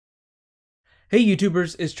Hey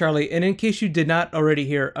YouTubers, it's Charlie, and in case you did not already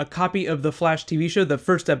hear, a copy of the Flash TV show, the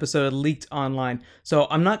first episode, leaked online. So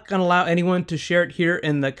I'm not going to allow anyone to share it here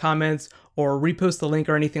in the comments or repost the link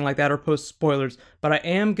or anything like that or post spoilers, but I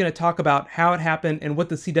am going to talk about how it happened and what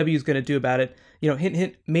the CW is going to do about it. Hint,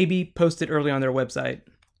 hint, maybe post it early on their website.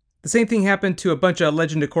 The same thing happened to a bunch of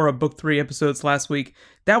Legend of Korra Book 3 episodes last week.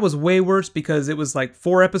 That was way worse because it was like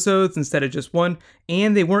 4 episodes instead of just 1,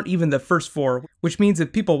 and they weren't even the first 4, which means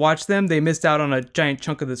if people watched them, they missed out on a giant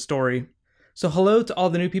chunk of the story. So hello to all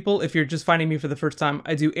the new people. If you're just finding me for the first time,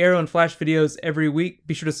 I do Arrow and Flash videos every week.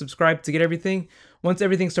 Be sure to subscribe to get everything. Once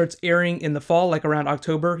everything starts airing in the fall, like around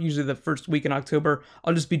October, usually the first week in October,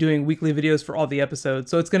 I'll just be doing weekly videos for all the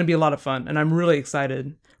episodes. So it's going to be a lot of fun, and I'm really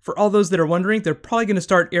excited. For all those that are wondering, they're probably going to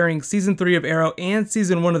start airing Season 3 of Arrow and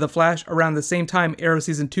Season 1 of The Flash around the same time Arrow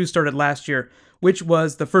Season 2 started last year, which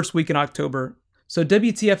was the first week in October. So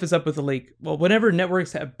WTF is up with the leak? Well, whenever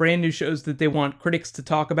networks have brand new shows that they want critics to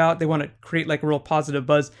talk about, they want to create like a real positive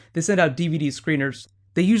buzz, they send out DVD screeners.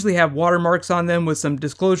 They usually have watermarks on them with some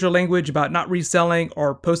disclosure language about not reselling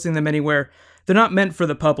or posting them anywhere. They're not meant for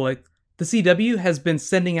the public. The CW has been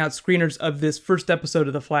sending out screeners of this first episode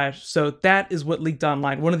of The Flash, so that is what leaked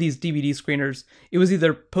online, one of these DVD screeners. It was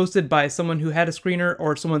either posted by someone who had a screener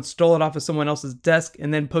or someone stole it off of someone else's desk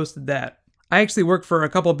and then posted that. I actually work for a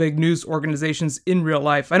couple big news organizations in real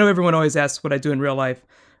life. I know everyone always asks what I do in real life.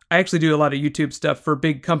 I actually do a lot of YouTube stuff for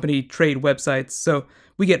big company trade websites, so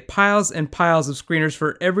we get piles and piles of screeners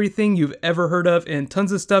for everything you've ever heard of and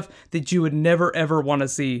tons of stuff that you would never ever want to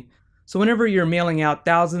see. So whenever you're mailing out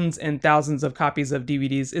thousands and thousands of copies of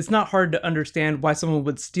DVDs, it's not hard to understand why someone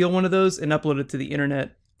would steal one of those and upload it to the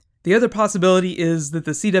internet. The other possibility is that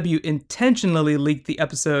the CW intentionally leaked the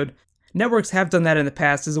episode. Networks have done that in the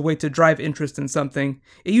past as a way to drive interest in something.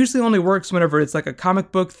 It usually only works whenever it's like a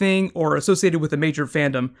comic book thing or associated with a major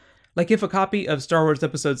fandom. Like if a copy of Star Wars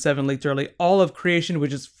Episode 7 leaked early, all of creation would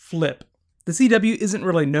just flip. The CW isn't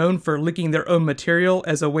really known for leaking their own material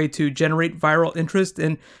as a way to generate viral interest,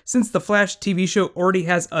 and since the Flash TV show already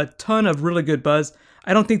has a ton of really good buzz,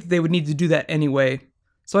 I don't think that they would need to do that anyway.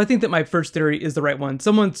 So I think that my first theory is the right one.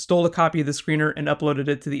 Someone stole a copy of the screener and uploaded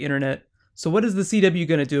it to the internet. So what is the CW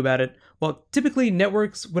going to do about it? Well, typically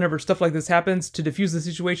networks, whenever stuff like this happens, to diffuse the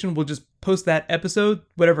situation, will just post that episode,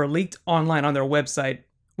 whatever leaked, online on their website.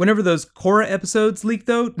 Whenever those Korra episodes leaked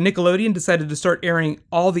though, Nickelodeon decided to start airing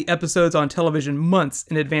all the episodes on television months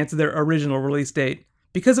in advance of their original release date.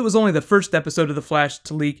 Because it was only the first episode of The Flash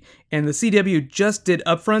to leak, and the CW just did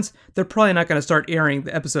upfronts, they're probably not going to start airing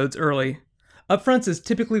the episodes early. Upfronts is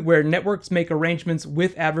typically where networks make arrangements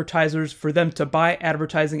with advertisers for them to buy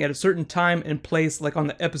advertising at a certain time and place, like on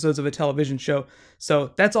the episodes of a television show.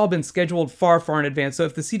 So that's all been scheduled far, far in advance. So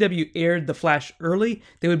if the CW aired The Flash early,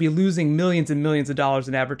 they would be losing millions and millions of dollars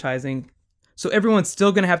in advertising. So everyone's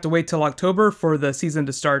still going to have to wait till October for the season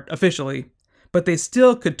to start officially. But they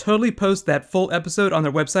still could totally post that full episode on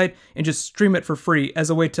their website and just stream it for free as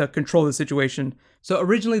a way to control the situation. So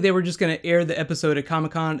originally they were just going to air the episode at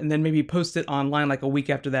Comic-Con and then maybe post it online like a week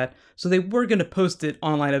after that. So they were going to post it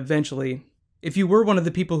online eventually. If you were one of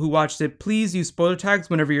the people who watched it, please use spoiler tags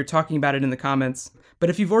whenever you're talking about it in the comments. But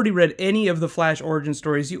if you've already read any of the Flash origin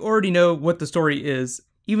stories, you already know what the story is,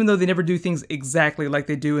 even though they never do things exactly like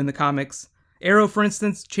they do in the comics. Arrow, for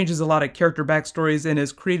instance, changes a lot of character backstories and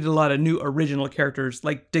has created a lot of new original characters,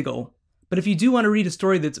 like Diggle. But if you do want to read a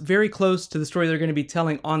story that's very close to the story they're going to be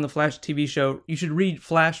telling on the Flash TV show, you should read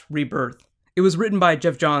Flash Rebirth. It was written by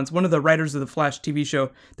Geoff Johns, one of the writers of the Flash TV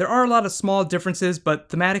show. There are a lot of small differences, but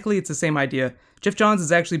thematically it's the same idea. Geoff Johns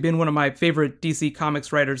has actually been one of my favorite DC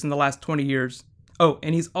Comics writers in the last 20 years. Oh,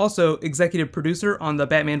 and he's also executive producer on the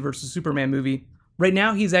Batman vs. Superman movie. Right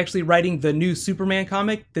now, he's actually writing the new Superman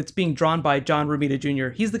comic that's being drawn by John Romita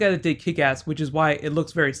Jr. He's the guy that did Kick-Ass, which is why it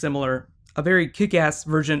looks very similar. A very kick-ass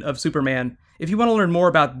version of Superman. If you want to learn more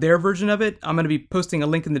about their version of it, I'm going to be posting a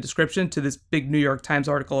link in the description to this big New York Times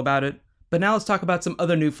article about it. But now let's talk about some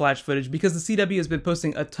other new Flash footage, because the CW has been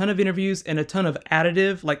posting a ton of interviews and a ton of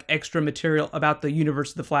additive, like extra material about the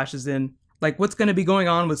universe the Flash is in. Like what's going to be going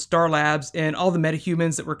on with Star Labs and all the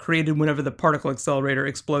metahumans that were created whenever the particle accelerator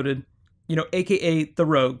exploded. AKA the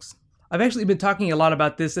Rogues. I've actually been talking a lot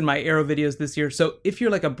about this in my Arrow videos this year, so if you're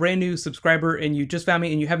like a brand new subscriber and you just found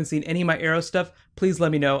me and you haven't seen any of my Arrow stuff, please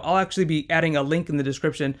let me know. I'll actually be adding a link in the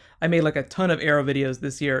description. I made like a ton of Arrow videos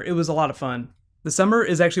this year. It was a lot of fun. The summer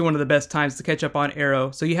is actually one of the best times to catch up on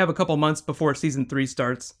Arrow, so you have a couple months before Season 3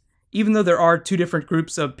 starts. Even though there are two different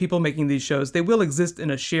groups of people making these shows, they will exist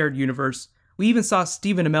in a shared universe. We even saw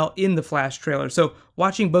Stephen Amell in the Flash trailer, so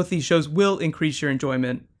watching both these shows will increase your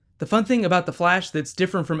enjoyment. The fun thing about The Flash that's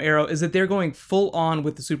different from Arrow is that they're going full on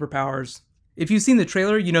with the superpowers. If you've seen the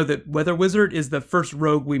trailer, you know that Weather Wizard is the first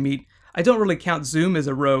rogue we meet. I don't really count Zoom as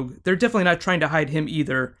a rogue. They're definitely not trying to hide him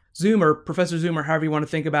either. Zoom, or Professor Zoom, or however you want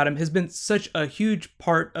to think about him, has been such a huge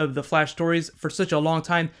part of the Flash stories for such a long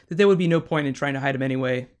time that there would be no point in trying to hide him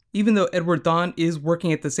anyway. Even though Edward Thawne is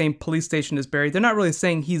working at the same police station as Barry, they're not really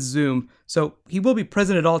saying he's Zoom, so he will be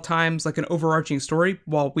present at all times like an overarching story,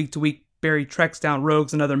 while week to week Barry tracks down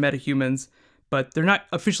rogues and other metahumans, but they're not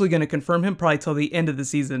officially going to confirm him probably till the end of the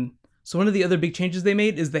season. So one of the other big changes they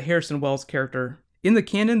made is the Harrison Wells character. In the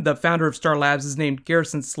canon, the founder of Star Labs is named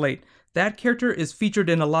Garrison Slate. That character is featured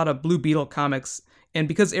in a lot of Blue Beetle comics, and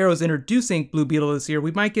because Arrow is introducing Blue Beetle this year,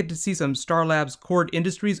 we might get to see some Star Labs Cord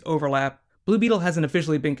Industries overlap. Blue Beetle hasn't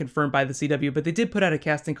officially been confirmed by the CW, but they did put out a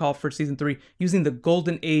casting call for Season 3 using the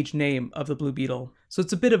Golden Age name of the Blue Beetle, so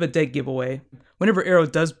it's a bit of a dead giveaway. Whenever Arrow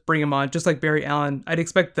does bring him on, just like Barry Allen, I'd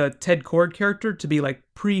expect the Ted Kord character to be like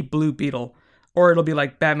pre-Blue Beetle, or it'll be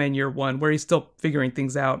like Batman Year 1, where he's still figuring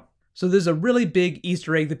things out. So there's a really big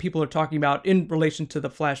Easter egg that people are talking about in relation to the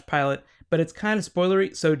Flash pilot, but it's kind of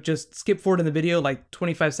spoilery, so just skip forward in the video like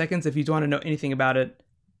 25 seconds if you want to know anything about it.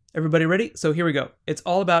 Everybody ready? So here we go. It's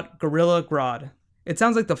all about Gorilla Grodd. It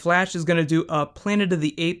sounds like the Flash is going to do a Planet of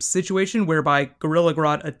the Apes situation whereby Gorilla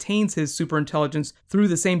Grodd attains his superintelligence through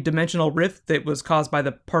the same dimensional rift that was caused by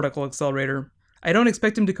the particle accelerator. I don't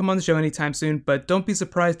expect him to come on the show anytime soon, but don't be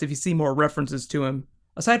surprised if you see more references to him.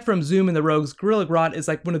 Aside from Zoom and the Rogues, Gorilla Grodd is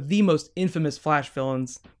like one of the most infamous Flash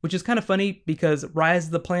villains, which is kind of funny because Rise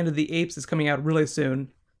of the Planet of the Apes is coming out really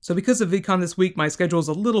soon. So because of VidCon this week, my schedule is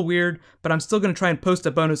a little weird, but I'm still going to try and post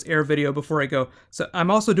a bonus air video before I go. So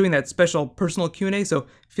I'm also doing that special personal Q&A, so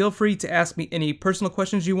feel free to ask me any personal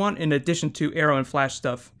questions you want in addition to Arrow and Flash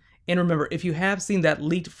stuff. And remember, if you have seen that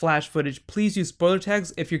leaked Flash footage, please use spoiler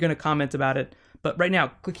tags if you're going to comment about it. But right now,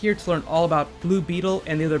 click here to learn all about Blue Beetle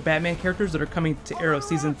and the other Batman characters that are coming to Arrow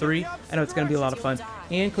Season 3. I know it's going to be a lot of fun.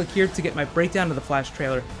 And click here to get my breakdown of the Flash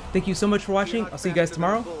trailer. Thank you so much for watching. I'll see you guys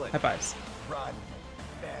tomorrow. High fives.